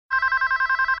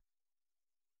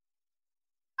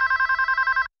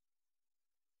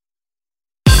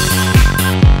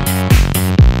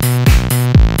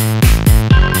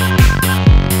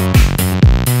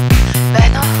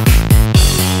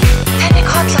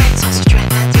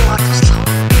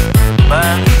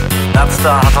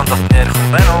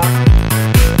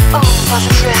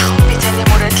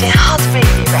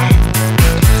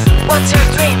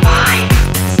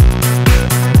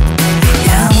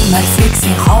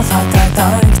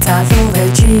холоодой залуу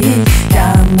байж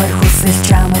ямар хүсэл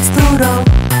чамд дөрөө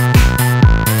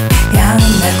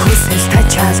ямар хүсэл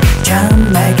тачаад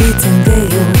чамайг эзэндээ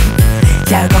юу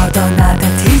яг одоо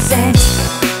надад хэлээч.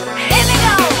 Here we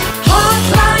go.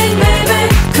 Hotline baby,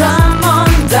 come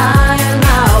on dial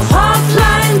now.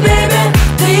 Hotline baby,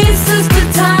 this is the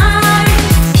time.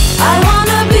 I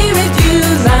wanna be with you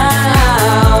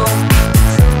now.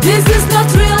 This is not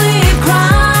really a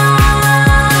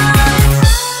crime.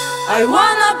 I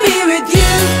wanna be with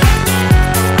you.